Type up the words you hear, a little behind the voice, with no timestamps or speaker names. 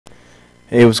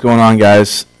Hey, what's going on,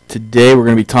 guys? Today we're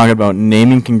going to be talking about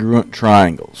naming congruent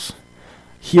triangles.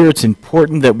 Here it's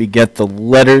important that we get the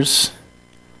letters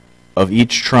of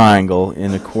each triangle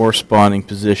in a corresponding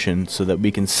position so that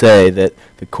we can say that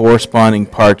the corresponding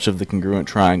parts of the congruent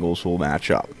triangles will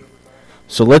match up.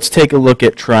 So let's take a look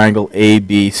at triangle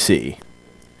ABC.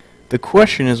 The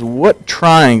question is, what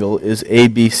triangle is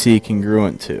ABC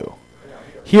congruent to?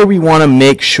 Here we want to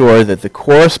make sure that the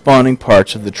corresponding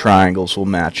parts of the triangles will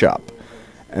match up.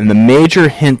 And the major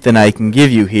hint that I can give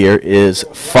you here is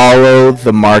follow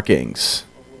the markings.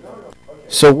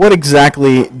 So what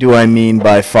exactly do I mean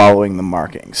by following the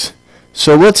markings?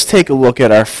 So let's take a look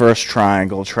at our first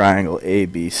triangle, triangle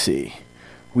ABC.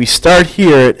 We start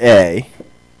here at A,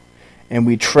 and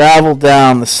we travel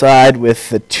down the side with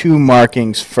the 2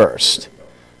 markings first.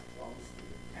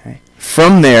 Okay.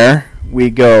 From there, we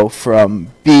go from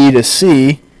B to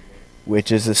C,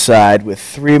 which is the side with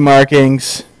 3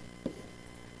 markings,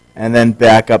 and then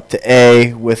back up to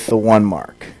A with the 1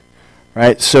 mark.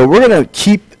 Right? So we're going to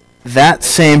keep that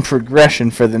same progression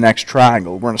for the next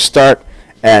triangle. We're going to start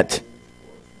at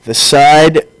the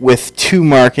side with 2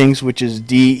 markings, which is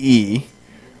DE.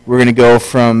 We're going to go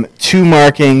from 2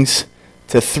 markings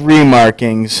to 3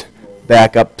 markings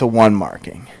back up to 1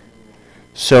 marking.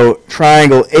 So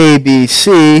triangle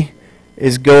ABC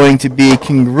is going to be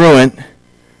congruent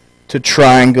to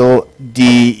triangle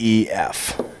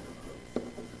DEF.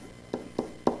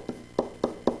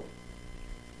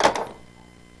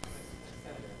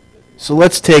 So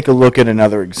let's take a look at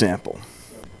another example.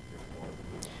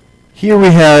 Here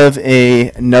we have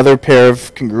another pair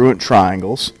of congruent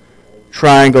triangles,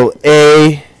 triangle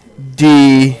ADC,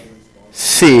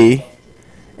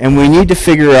 and we need to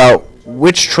figure out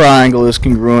which triangle is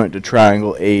congruent to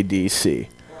triangle ADC.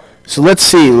 So let's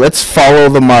see, let's follow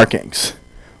the markings.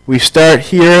 We start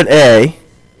here at A,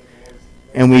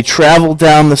 and we travel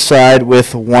down the side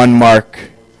with 1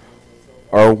 mark,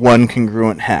 or 1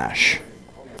 congruent hash.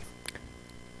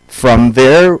 From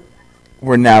there,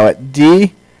 we're now at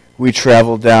D. We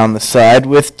travel down the side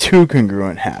with 2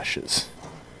 congruent hashes.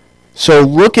 So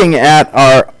looking at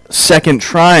our second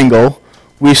triangle,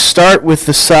 we start with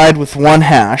the side with 1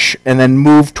 hash and then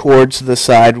move towards the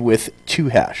side with 2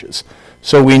 hashes.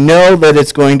 So we know that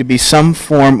it's going to be some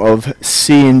form of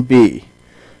C and B.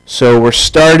 So we're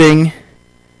starting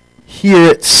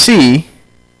here at C.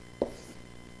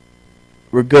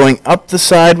 We're going up the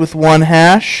side with 1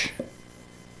 hash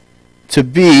to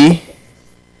B,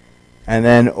 and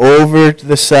then over to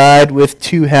the side with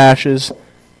 2 hashes,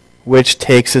 which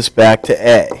takes us back to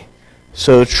A.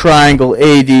 So triangle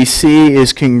ADC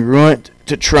is congruent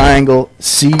to triangle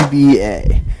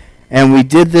CBA. And we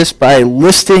did this by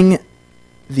listing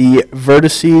the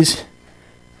vertices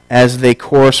as they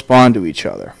correspond to each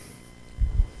other.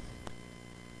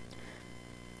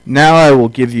 Now I will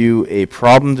give you a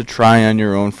problem to try on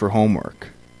your own for homework.